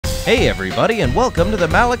Hey everybody, and welcome to the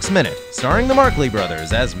Malex Minute, starring the Markley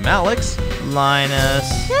Brothers as Malex,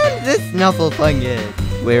 Linus, and the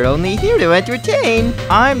Snufflefungus. We're only here to entertain.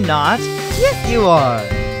 I'm not. Yes, you are.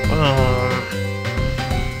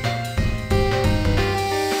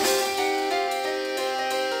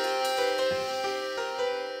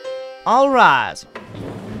 All rise.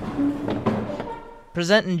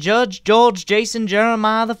 Presenting Judge George Jason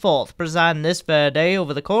Jeremiah IV, presiding this fair day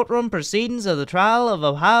over the courtroom proceedings of the trial of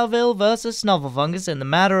Ohioville vs. Snufflefungus in the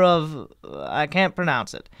matter of... I can't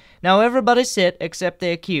pronounce it. Now everybody sit except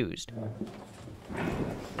the accused.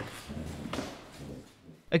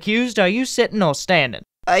 Accused, are you sitting or standing?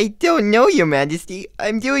 I don't know, Your Majesty.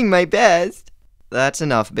 I'm doing my best. That's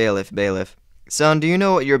enough, bailiff. Son, do you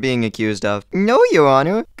know what you're being accused of? No, Your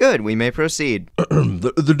Honor. Good, we may proceed.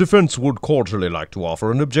 The defense would cordially like to offer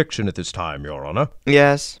an objection at this time, Your Honor.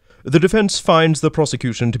 Yes. The defense finds the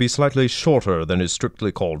prosecution to be slightly shorter than is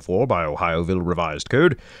strictly called for by Ohioville Revised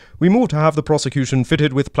Code. We move to have the prosecution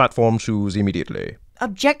fitted with platform shoes immediately.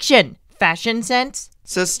 Objection! Fashion sense?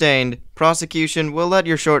 Sustained. Prosecution, we'll let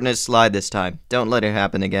your shortness slide this time. Don't let it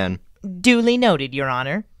happen again. Duly noted, Your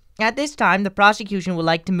Honor. At this time, the prosecution would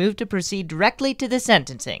like to move to proceed directly to the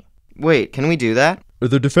sentencing. Wait, can we do that?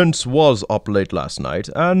 The defense was up late last night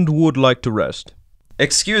and would like to rest.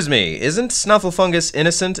 Excuse me, isn't Snufflefungus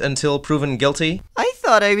innocent until proven guilty? I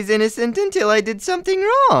thought I was innocent until I did something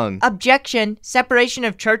wrong. Objection! Separation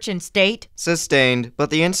of church and state? Sustained, but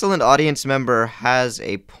the insolent audience member has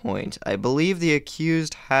a point. I believe the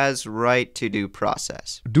accused has right to due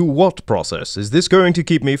process. Do what process? Is this going to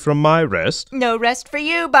keep me from my rest? No rest for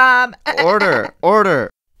you, Bob. Order.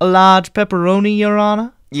 A large pepperoni, Your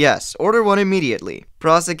Honor? Yes, order one immediately.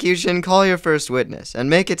 Prosecution, call your first witness, and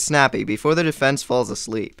make it snappy before the defense falls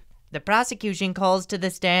asleep. The prosecution calls to the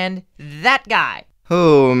stand that guy.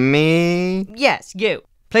 Who, me? Yes, you.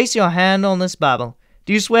 Place your hand on this Bible.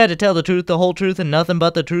 Do you swear to tell the truth, the whole truth, and nothing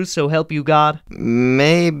but the truth, so help you God?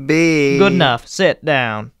 Maybe. Good enough. Sit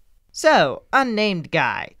down. So, unnamed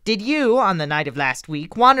guy, did you, on the night of last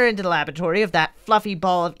week, wander into the laboratory of that fluffy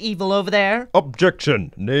ball of evil over there?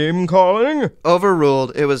 Objection! Name calling?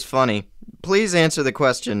 Overruled. It was funny. Please answer the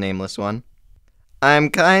question, nameless one. I'm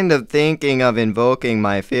kind of thinking of invoking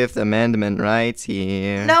my Fifth Amendment rights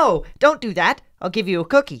here. No, don't do that. I'll give you a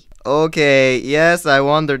cookie. Okay, yes, I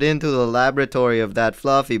wandered into the laboratory of that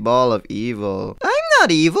fluffy ball of evil. I'm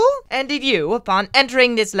not evil. And did you, upon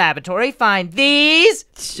entering this laboratory, find these?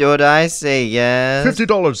 Should I say yes?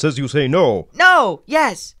 $50 says you say no. No,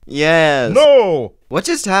 yes. Yes. No! What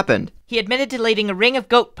just happened? He admitted to leading a ring of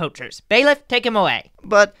goat poachers. Bailiff, take him away.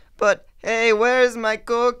 But, hey, where's my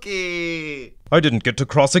cookie? I didn't get to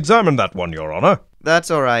cross-examine that one, Your Honor.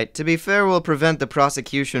 That's alright. To be fair, we'll prevent the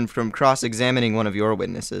prosecution from cross-examining one of your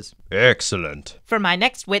witnesses. Excellent. For my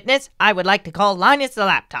next witness, I would like to call Linus the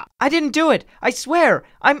laptop. I didn't do it. I swear.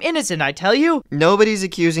 I'm innocent, I tell you. Nobody's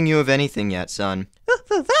accusing you of anything yet, son.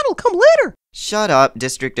 That'll come later. Shut up,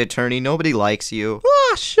 District Attorney. Nobody likes you.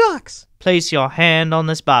 Ah, shucks. Place your hand on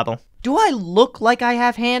this Bible. Do I look like I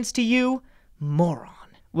have hands to you? Moron.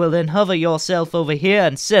 Well then hover yourself over here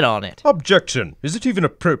and sit on it. Objection! Is it even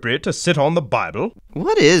appropriate to sit on the Bible?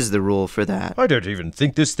 What is the rule for that? I don't even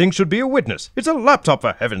think this thing should be a witness. It's a laptop,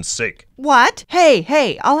 for heaven's sake. What?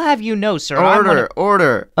 Hey, I'll have you know, sir.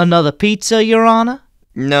 Order. Another pizza, Your Honor?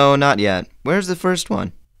 No, not yet. Where's the first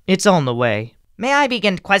one? It's on the way. May I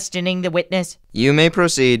begin questioning the witness? You may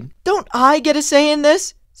proceed. Don't I get a say in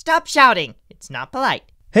this? Stop shouting. It's not polite.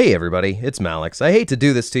 Hey everybody, it's Malex. I hate to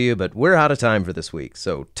do this to you, but we're out of time for this week,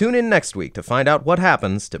 so tune in next week to find out what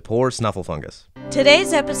happens to poor Snufflefungus.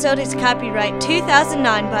 Today's episode is copyright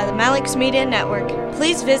 2009 by the Malex Media Network.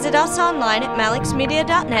 Please visit us online at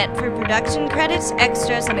malexmedia.net for production credits,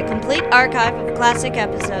 extras, and a complete archive of classic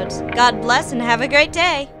episodes. God bless and have a great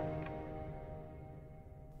day!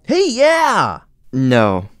 Hey, yeah!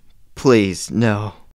 No. Please, no.